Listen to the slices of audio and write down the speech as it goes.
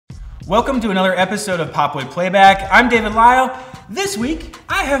Welcome to another episode of PopWood Playback. I'm David Lyle. This week,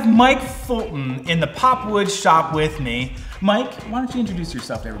 I have Mike Fulton in the PopWood shop with me. Mike, why don't you introduce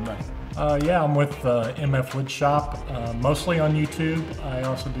yourself to everybody? Yeah, I'm with MF Wood Shop, mostly on YouTube. I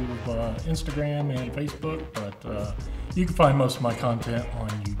also do Instagram and Facebook, but you can find most of my content on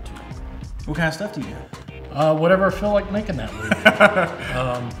YouTube. What kind of stuff do you do? Whatever I feel like making that week.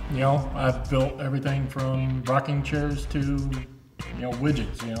 I've built everything from rocking chairs to,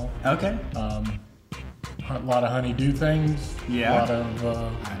 widgets, Okay. A lot of honey-do things. Yeah. A lot of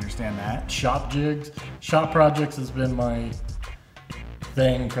I understand that. shop jigs. Shop projects has been my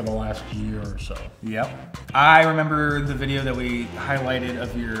thing for the last year or so. Yep. I remember the video that we highlighted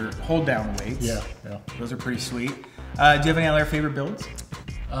of your hold down weights. Yeah. Those are pretty sweet. Do you have any other favorite builds?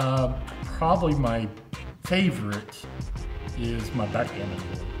 Probably my favorite is my backgammon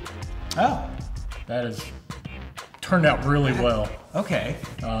board. Oh. That has turned out really well. Okay.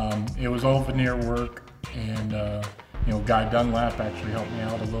 It was all veneer work, and Guy Dunlap actually helped me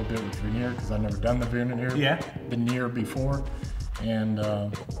out a little bit with veneer because I've never done the veneer before, and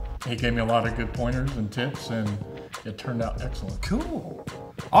he gave me a lot of good pointers and tips, and it turned out excellent. Cool.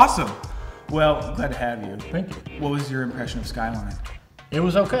 Awesome. Well, glad to have you. Thank you. What was your impression of Skyline? It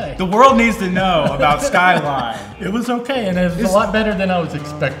was okay. The world needs to know about Skyline. It was okay, and it was a lot better than I was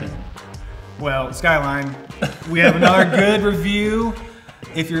expecting. Well, Skyline, we have another good review.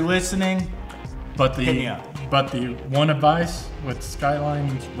 If you're listening, But hit me up. the one advice with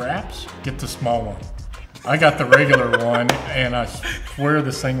Skyline's wraps, get the small one. I got the regular one, and I swear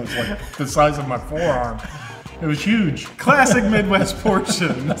this thing was like the size of my forearm. It was huge. Classic Midwest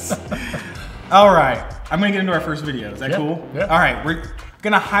portions. All right, I'm gonna get into our first video. Is that cool? Yeah. All right, we're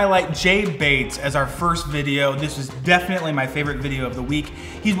gonna highlight Jay Bates as our first video. This is definitely my favorite video of the week.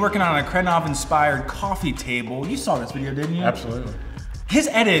 He's working on a Krenov-inspired coffee table. You saw this video, didn't you? Absolutely. His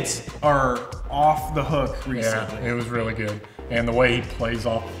edits are off the hook recently. Yeah, it was really good. And the way he plays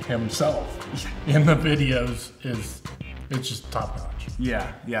off himself in the videos it's just top notch.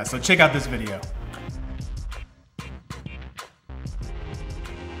 Yeah, so check out this video.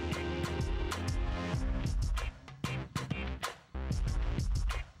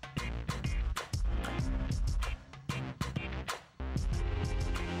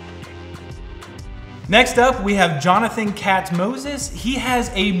 Next up, we have Jonathan Katz-Moses. He has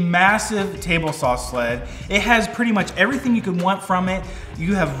a massive table saw sled. It has pretty much everything you could want from it.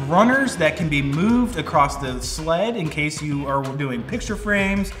 You have runners that can be moved across the sled in case you are doing picture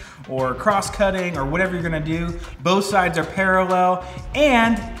frames or cross-cutting or whatever you're gonna do. Both sides are parallel,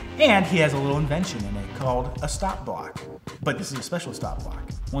 and he has a little invention in it called a stop block. But this is a special stop block,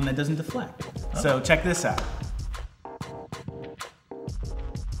 one that doesn't deflect. So check this out.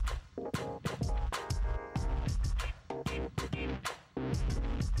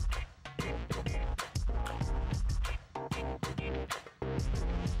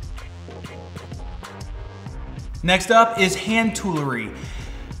 Next up is hand toolery.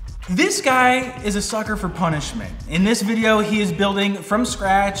 This guy is a sucker for punishment. In this video, he is building from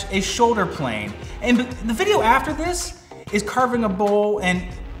scratch a shoulder plane. And the video after this is carving a bowl, and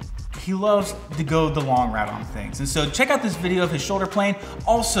he loves to go the long route on things. And so check out this video of his shoulder plane.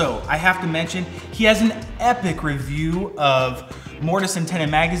 Also, I have to mention, he has an epic review of Mortise and Tenon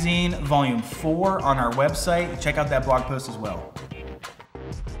Magazine, Volume 4 on our website. Check out that blog post as well.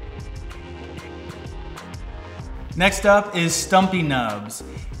 Next up is Stumpy Nubs.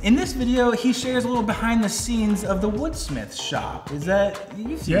 In this video, he shares a little behind the scenes of the woodsmith shop. Is that,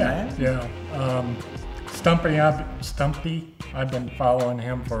 you've seen that? Yeah. Stumpy, I've been following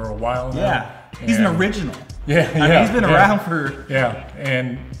him for a while now. Yeah, he's an original. Yeah, I mean, he's been around for... Yeah,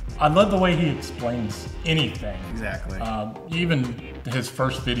 and I love the way he explains anything. Exactly. Even his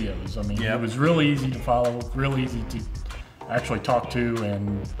first videos. I mean, it was really easy to follow, real easy to actually talk to,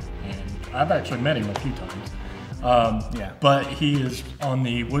 and I've actually met him a few times. But he is on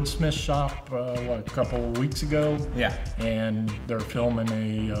the Woodsmith shop a couple of weeks ago. Yeah. And they're filming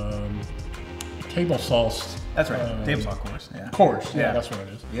a table saw. That's right. Table saw course. Yeah, that's what it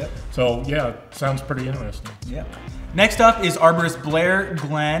is. Yep. So yeah, sounds pretty interesting. Yep. Next up is arborist Blair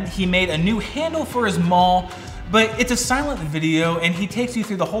Glenn. He made a new handle for his maul, but it's a silent video, and he takes you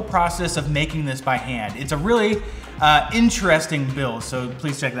through the whole process of making this by hand. It's a really interesting build, so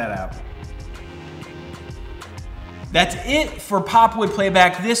please check that out. That's it for PopWood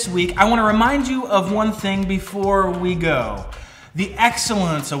Playback this week. I want to remind you of one thing before we go. The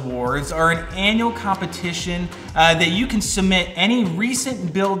Excellence Awards are an annual competition that you can submit any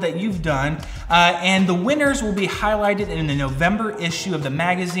recent build that you've done, and the winners will be highlighted in the November issue of the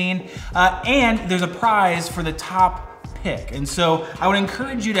magazine, and there's a prize for the top pick. And so I would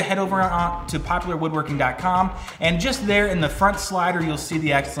encourage you to head over to popularwoodworking.com, and just there in the front slider, you'll see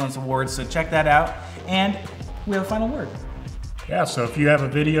the Excellence Awards. So check that out. And we have a final word. Yeah, so if you have a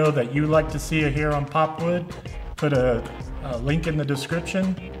video that you'd like to see here on PopWood, put a link in the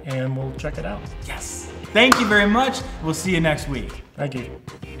description and we'll check it out. Yes. Thank you very much. We'll see you next week. Thank you.